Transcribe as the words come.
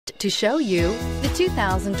To show you the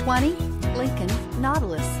 2020 Lincoln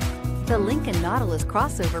Nautilus. The Lincoln Nautilus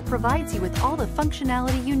crossover provides you with all the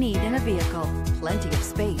functionality you need in a vehicle. Plenty of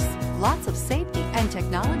space, lots of safety and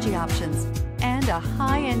technology options, and a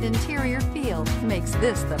high-end interior feel makes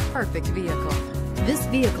this the perfect vehicle. This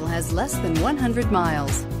vehicle has less than 100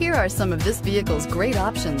 miles. Here are some of this vehicle's great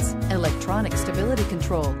options: electronic stability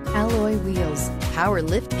control, alloy wheels, power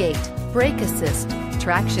liftgate, brake assist,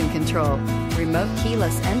 traction control, remote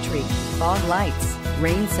keyless entry, fog lights,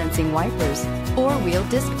 rain sensing wipers, four-wheel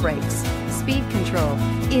disc brakes, speed control.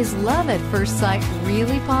 Is love at first sight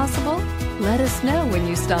really possible? Let us know when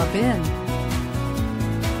you stop in.